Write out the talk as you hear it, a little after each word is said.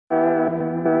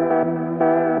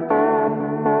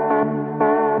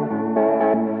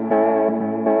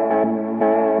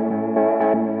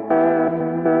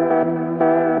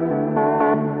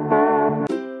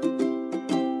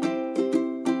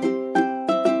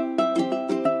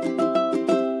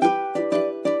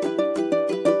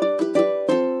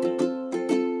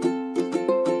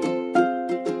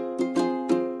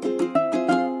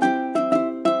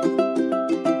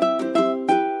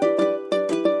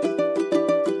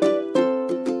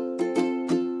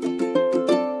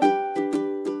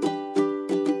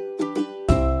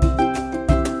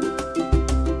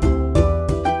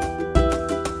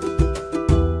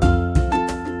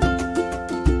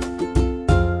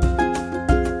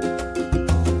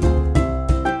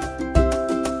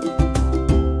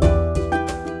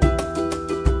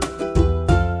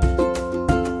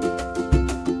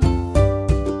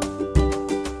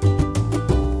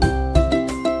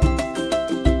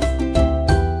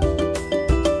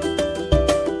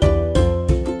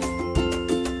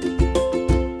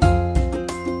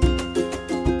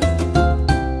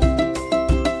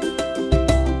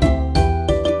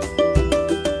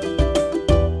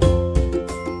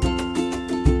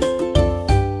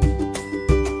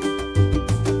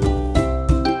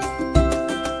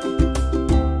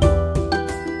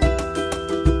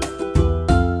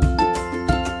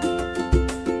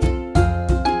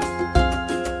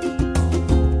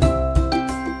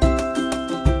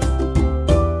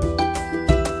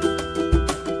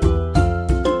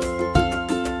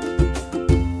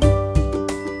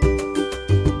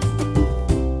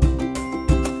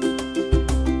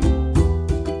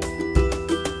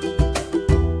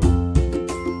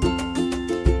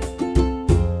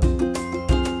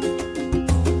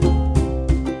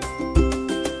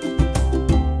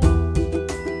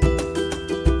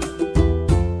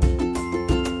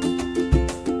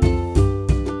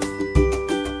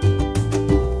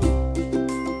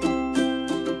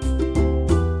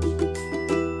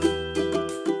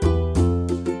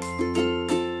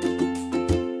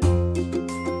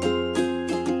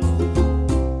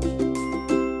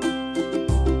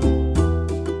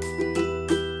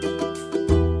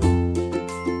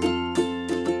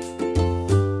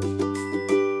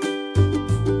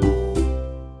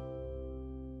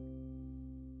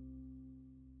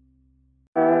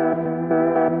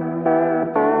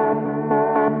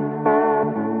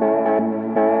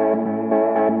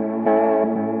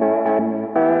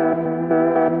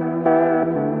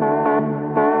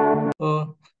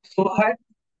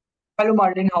Hello,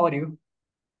 Martin. How are you?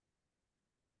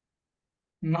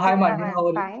 Hi, Martin. I'm How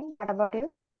are you? fine. What about you?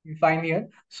 Fine here.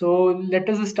 So let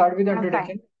us start with the I'm fine.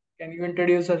 introduction. Can you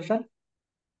introduce yourself?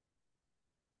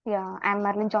 Yeah, I'm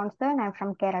Marlene Johnson. I'm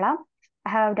from Kerala. I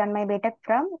have done my BTech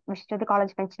from Vishnu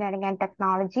College of Engineering and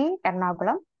Technology,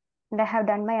 Ernakulam. And I have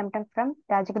done my MTech from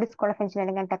Rajagiri School of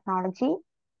Engineering and Technology.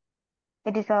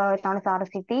 It is known as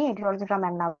RCT. It is also from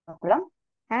Ernakulam.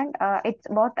 And it's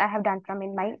both I have done from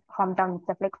in my hometown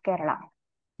itself, like Kerala.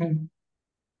 Hmm.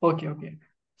 Okay, okay.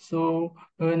 So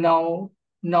now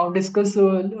discuss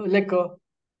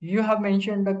you have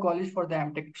mentioned the college for the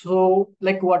MTech. So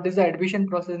what is the admission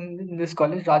process in this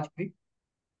college, Rajgiri?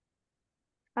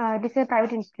 This is a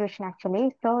private institution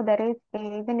actually. So there is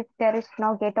even if there is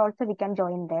no gate also we can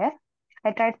join there.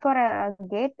 I tried for a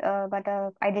gate, but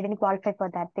I didn't qualify for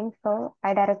that thing. So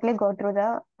I directly go through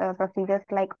the procedures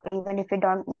like even if we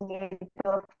don't need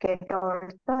to gate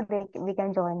also we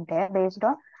can join there based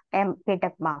on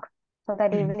PTEC marks. So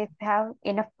that Hmm. even if we have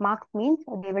enough marks means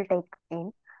they will take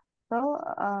in. So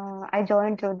I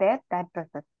joined through there that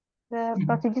process. The Hmm.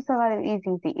 procedures is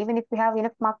easy. Even if we have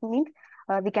enough marks means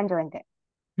we can join there.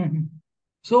 Hmm.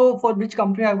 So for which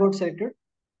company I got selected?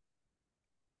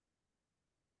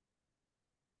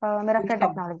 Which Miracle company?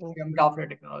 Technologies. After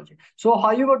technology. So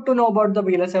how you got to know about the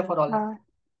VLSI for all? Uh,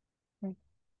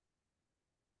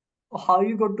 How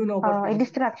you got to know about it is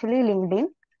VLSI? through actually LinkedIn.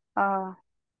 Uh,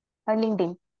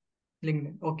 LinkedIn.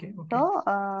 LinkedIn. Okay, okay. So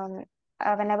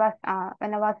when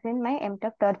I was in my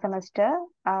MTech third semester,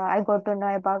 I got to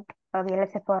know about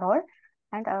VLSI for all,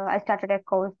 and I started a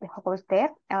course there.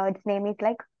 Its name is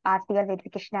like RTL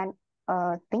verification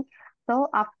and thing. So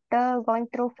after going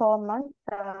through 4 months,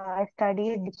 I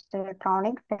studied digital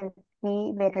electronics,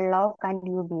 SE, Verilog, and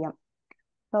UBM.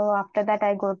 So after that,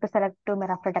 I go to select to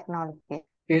Miracle Technology.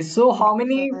 Okay, so It how is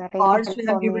many really hours helpful you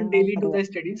for have me given in my daily to career. the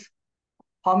studies?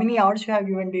 How many hours you have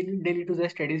given daily to the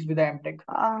studies with the MTech?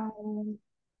 Um,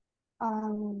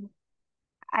 um,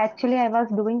 Actually, I was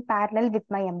doing parallel with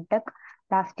my MTech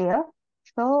last year.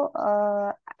 So,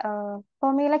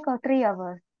 for me, like 3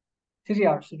 hours. 3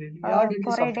 hours daily. Yeah, that is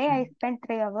For a day, sufficient. I spent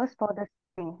 3 hours for this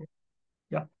thing.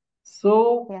 Yeah.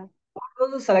 So Yeah. what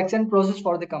was the selection process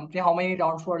for the company? How many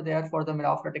rounds were there for the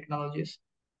Mirafra Technologies?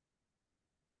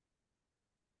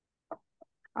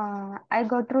 I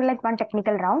go through like one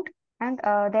technical round, and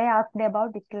they asked me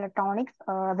about digital electronics,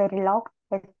 Verilog,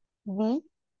 SV,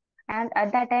 and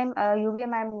at that time,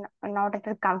 UVM I'm not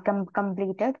at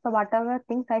completed. So whatever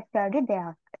things I studied, they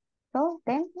asked. So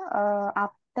then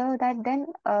after that, then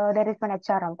there is one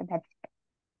HR round. That's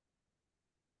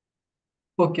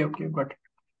Okay, okay, got it.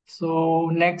 So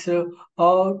next,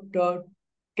 the-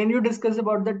 can you discuss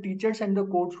about the teachers and the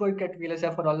coursework at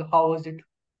VLSI for all? How was it?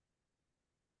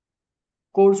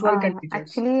 Coursework and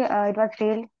teachers. Actually, it was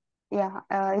real. Yeah,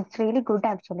 it's really good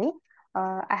actually.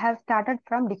 I have started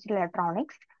from digital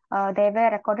electronics. They were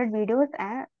recorded videos,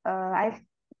 and I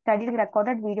studied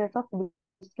recorded videos of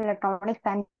digital electronics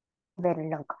and very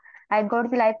long. I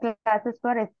got the live classes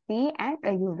for SP and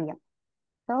UVM.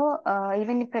 So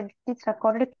even if it's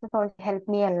recorded, it also helped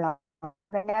me a lot.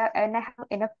 When I have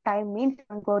enough time means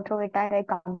I go through it and I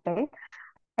complete.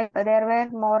 There were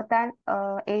more than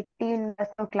 18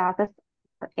 lesson classes,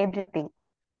 everything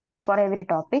for every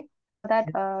topic. So that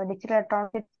digital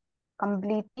electronics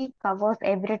completely covers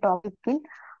every topic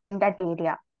in that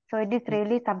area. So it is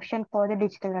really sufficient for the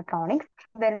digital electronics.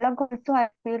 Verilog also I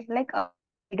feel like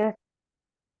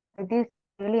it is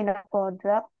really enough for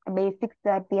the basics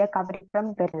that we are covering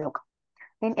from Verilog.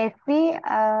 In SV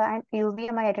and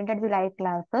UVM, I attended the live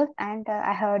classes and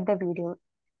I heard the video.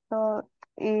 So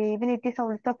even it is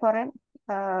also for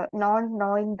a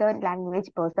non-knowing the language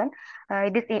person,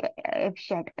 it is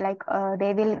efficient. Like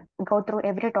they will go through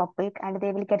every topic and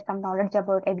they will get some knowledge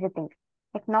about everything.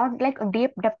 Like not like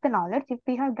deep depth knowledge. If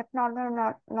we have depth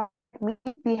knowledge, not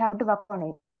we have to work on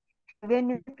it.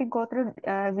 Even if we go through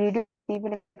video, we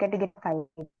will get 5.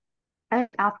 And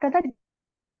after that,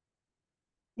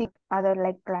 the other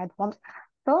like platforms.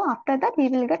 So after that, we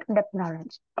will get depth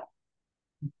knowledge.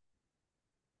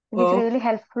 It is Uh, really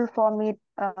helpful for me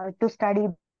to study.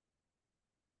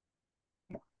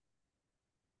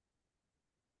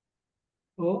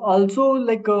 Also,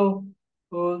 like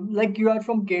you are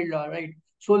from Kerala, right?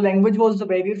 So language was the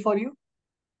barrier for you.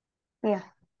 Yeah.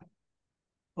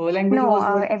 Language No,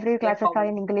 was every like classes how? are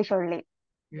in English only.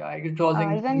 Yeah, it was in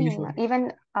English Even only.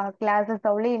 even classes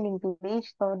only in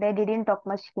English, so they didn't talk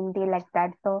much Hindi like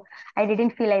that. So I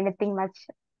didn't feel anything much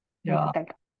Yeah, difficult.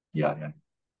 yeah, yeah.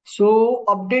 So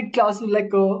update class,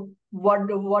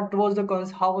 what was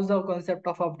the how was the concept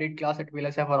of update class at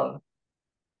VLSI for all?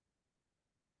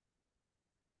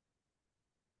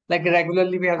 Like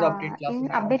regularly we have the update class In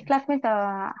in our update office. class means,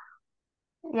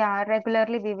 yeah,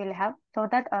 regularly we will have, so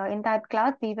that in that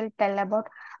class we will tell about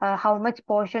how much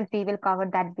portions we will cover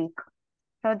that week,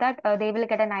 so that they will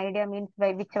get an idea, means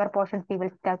by whichever portions we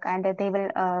will stuck, and they will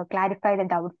clarify the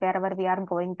doubts wherever we are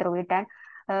going through it,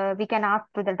 and we can ask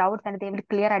to the doubts and they will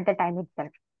clear at the time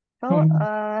itself. So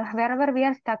Mhm. wherever we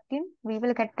are stuck in, we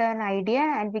will get an idea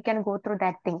and we can go through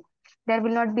that thing. There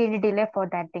will not be any delay for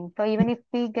that thing. So even if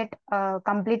we get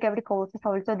complete every courses,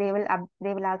 also they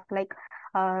will ask like,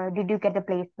 did you get the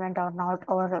placement or not,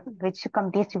 or which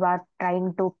companies you are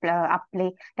trying to apply,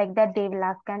 like that they will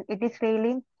ask, and it is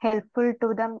really helpful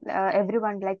to them,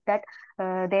 everyone like that.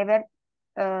 They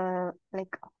were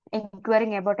like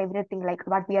inquiring about everything, like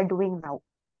what we are doing now,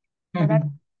 so that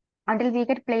Mhm. until we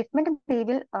get placement they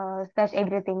will search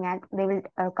everything and they will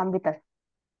come with us.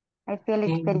 I feel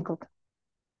it's very Mhm. good.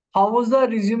 How was the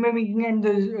resume making and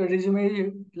the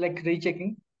resume like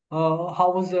rechecking?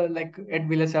 How was the like at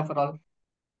VLSI for all?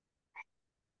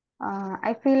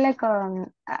 I feel like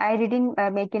I didn't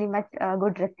make any much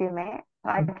good resume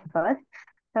at first.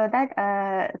 So that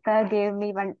sir gave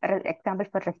me one example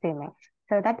for resume.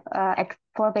 So that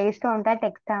for based on that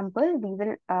example, we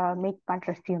will make one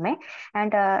resume,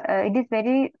 and it is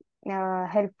very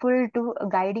helpful to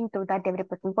guiding to that every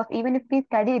person. Because even if we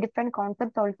study different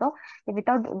concepts, also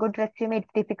without good resume, it's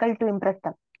difficult to impress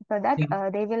them. So that Yeah.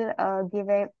 they will give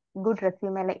a good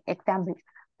resume like example,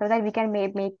 so that we can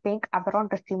make our own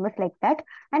resumes like that,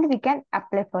 and we can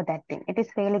apply for that thing. It is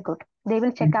really good. They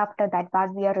will check after that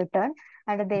what we are returned,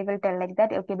 and they will tell like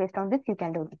that, okay, based on this you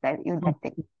can do that, use that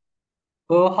thing.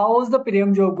 Mhm. How was the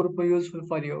PM job group useful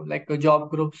for you? Like job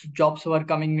groups, jobs were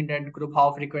coming in that group.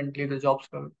 How frequently the jobs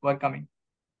were coming?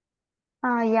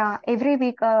 Yeah, every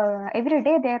week, every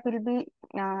day there will be,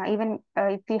 even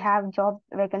if we have job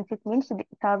vacancies, means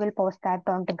sir will post that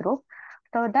on the group.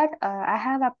 So that I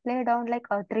have applied on like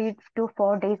 3 to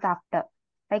 4 days after.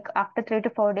 Like after 3 to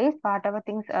 4 days, whatever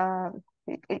things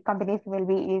companies will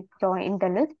be is join in the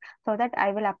list, so that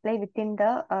I will apply within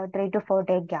the 3 to 4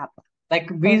 day gap. Like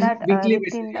So that weekly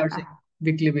basis, within you the are saying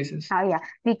weekly basis. yeah,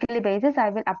 weekly basis I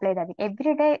will apply that.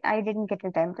 Every day I didn't get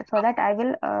the time, so that I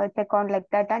will check on like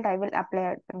that, and I will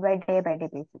apply by day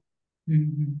basis.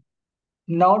 Mhm.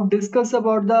 Now discuss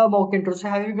about the mock intros.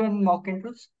 Have you done mock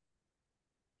intros?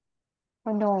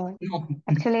 Oh, no, No.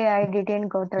 actually I didn't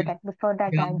go through Yeah, that. Before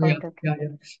that yeah, I yeah, got it. yeah,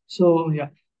 yeah. So yeah.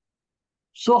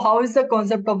 So how is the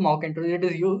concept of mock intros? It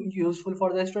is useful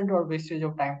for the student or wastage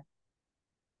of time?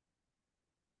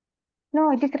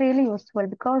 No, it is really useful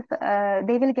because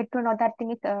they will get to know that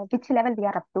thing is which level we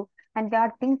are up to, and there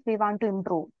are things we want to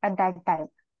improve at that time.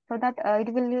 So that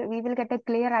it will we will get a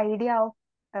clear idea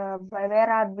of where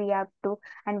are we up to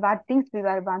and what things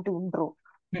want to improve.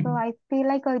 So Mhm. I feel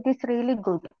like it is really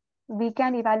good. We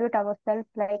can evaluate ourselves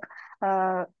like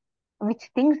uh, which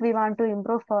things we want to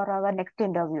improve for our next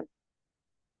interview.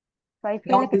 So I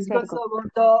feel Now like it's very discuss good.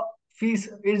 about the fees.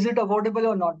 Is it affordable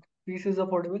or not? Fees is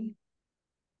affordable.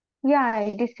 Yeah,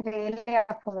 it is really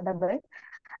affordable.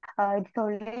 It's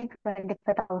only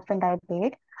 25,000 I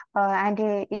paid, and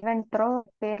even though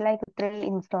paid like 3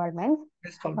 installments.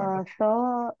 Installment.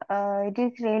 It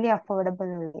is really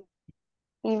affordable.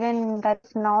 Even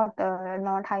that's not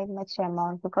high much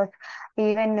amount, because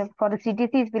even for the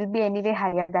CTCs will be anyway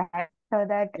higher than that. So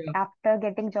that Yeah, after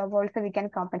getting job also we can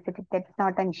compensate it. That's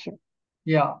not an issue.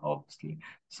 yeah, obviously.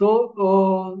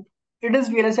 So it is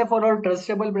VLSI for all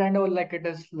trustable brand or like it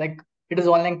is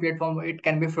online platform. It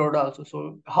can be fraud also.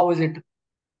 So how is it?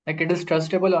 Like it is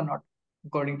trustable or not,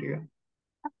 according to you?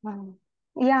 Um,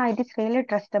 yeah, it is really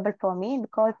trustable for me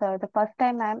because the first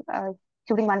time I'm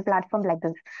choosing one platform like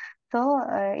this. So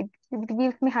it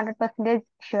gives me 100%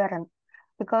 assurance,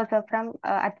 because from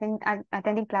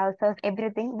attending classes,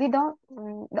 everything, we don't,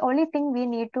 the only thing we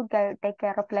need to take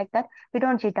care of like that, we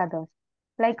don't cheat others.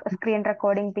 Like screen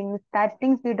recording things, that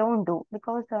things we don't do,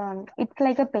 because it's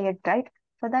like a paid, right?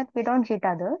 So that we don't cheat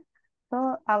others.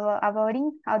 So our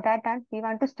avoiding that, and we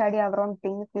want to study our own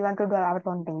things, we want to do our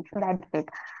own things. That's it.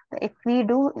 If we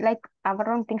do like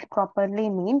our own things properly,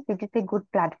 means it is a good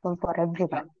platform for Yeah,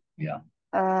 everyone. yeah,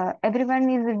 Everyone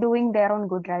is doing their own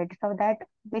good, right? So that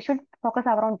we should focus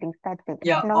our own things. That's it.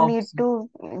 yeah, No need obviously. to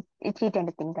cheat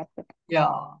anything. That's it. Yeah,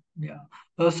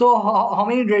 yeah. So how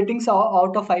many ratings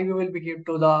out of five you will be give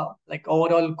to the like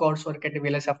overall coursework at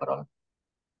VLSI for all?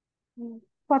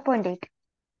 4.8.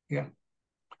 Yeah.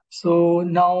 So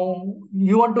now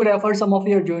you want to refer some of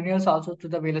your juniors also to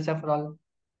the VLSI for all.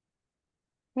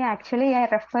 Yeah, actually, I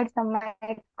referred some of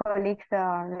my colleagues,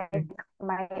 like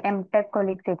my MTech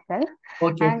colleagues itself,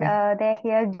 Okay, and okay. they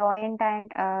here joined,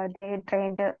 and they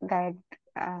trained guide.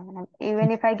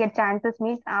 Even if I get chances,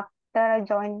 means after I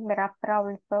joined Mirafra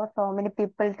also, so many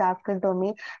people asked to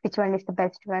me which one is the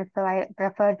best one. So I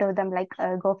prefer to them like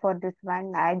go for this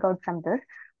one. I got from this,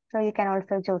 so you can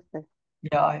also choose this.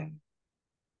 Yeah.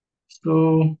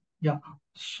 So yeah.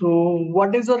 So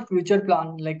what is your future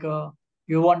plan? Like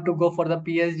you want to go for the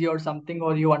PhD or something,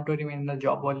 or you want to remain in the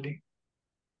job only?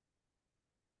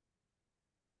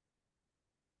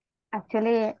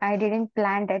 Actually, I didn't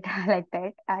plan it like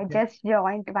that. I Yeah. just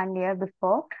joined 1 year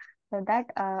before, so that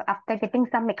after getting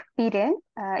some experience,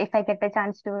 if I get a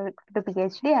chance to do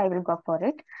PhD, I will go for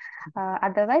it.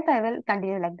 Otherwise, I will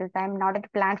continue like this. I am not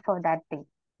at plan for that thing.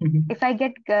 Mhm. If I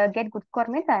get good score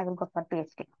means I will go for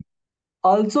PhD.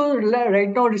 Also, right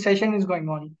now recession is going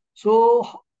on. So,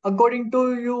 according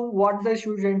to you, what the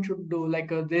student should do?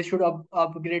 Like they should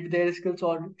upgrade their skills,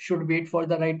 or should wait for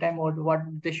the right time, or what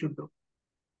they should do?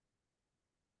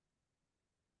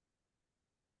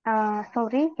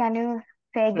 Sorry, can you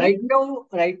say again?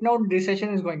 Right now,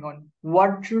 recession is going on.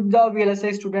 What should the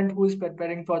VLSI student who is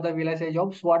preparing for the VLSI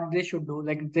jobs? What they should do?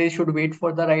 Like they should wait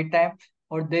for the right time,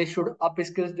 or they should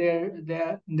upskill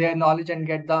their knowledge and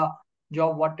get the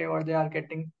job whatever they are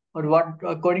getting, or what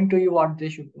according to you what they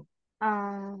should do?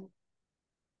 Uh,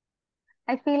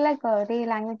 I feel like the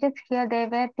languages here they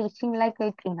were teaching like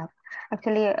it's enough.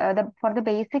 Actually, for the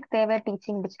basics they were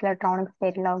teaching digital electronics,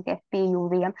 Verilog, FP,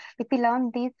 UVM. If you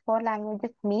learn these four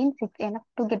languages, means it's enough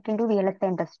to get into VLSI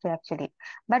industry actually.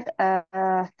 But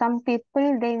some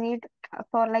people they need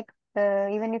for like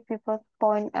even if you first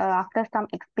point after some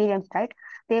experience, right?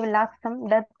 They will ask some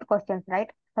depth questions, right?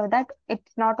 So that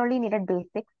it's not only needed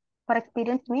basics. For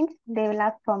experience means they will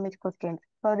ask so much questions.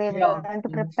 So they Yeah, want to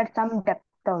yes. prepare some depth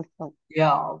also.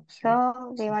 Yeah, obviously.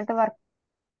 So we want to work so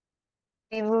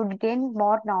that we would gain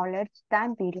more knowledge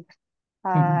than videos.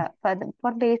 Mhm.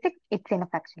 For basic, it's enough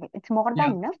actually. It's more Yeah.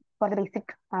 than enough for the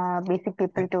basic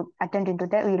people to attend into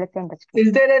the real estate industry.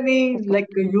 Is there any It's good. like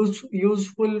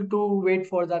useful to wait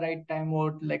for the right time,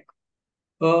 or like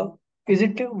uh, is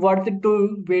it worth it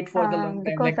to wait for the long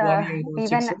time, Because like 1 year or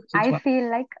even six I months? feel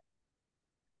like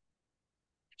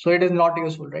So it is not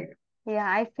useful, right? yeah,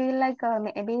 I feel like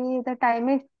maybe the time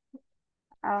is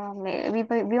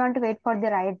we want to wait for the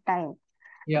right time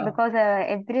Yeah. because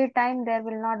every time there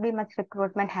will not be much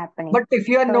recruitment happening. But if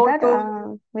you are So not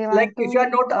that we like want if you are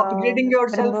to not upgrading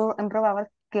yourself, improve our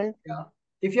skills. yeah.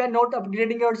 If you are not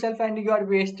upgrading yourself and you are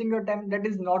wasting your time, that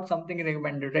is not something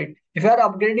recommended, right? If you are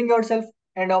upgrading yourself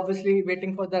and obviously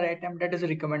waiting for the right time, that is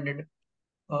recommended.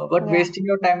 But Yeah, wasting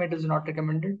your time, it is not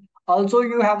recommended. Also,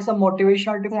 you have some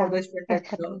motivational tip for yeah, the student that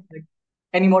exactly. like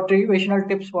any motivational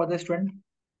tips for the student?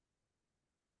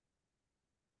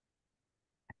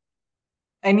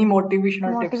 Any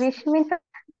motivational tips Motivation means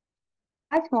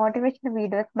watch motivational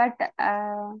videos, but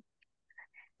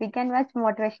we can watch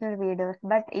motivational videos,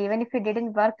 but even if it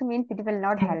didn't work, means it will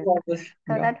not help. for this?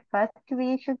 So Yeah, that first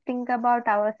we should think about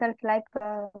ourselves, like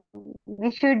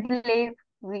we should live,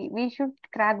 we should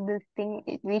crack this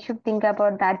thing. We should think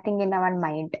about that thing in our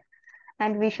mind,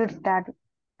 and we should start.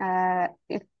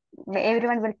 If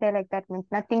everyone will say like that, means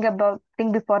nothing about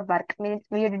think before work. Means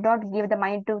we did not give the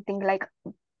mind to think like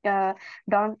uh,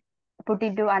 don't put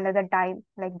it to another time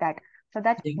like that. So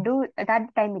that yeah, do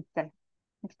that time itself.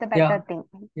 It's the yeah, better thing.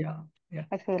 yeah, yeah.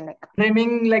 I feel like.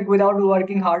 Dreaming like without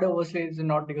working hard obviously is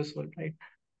not useful, right?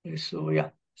 So yeah.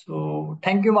 So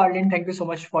thank you, Martin. Thank you so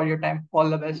much for your time. All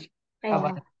the best. Have a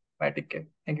Yeah. nice bye. Take care.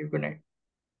 Thank you. Good night.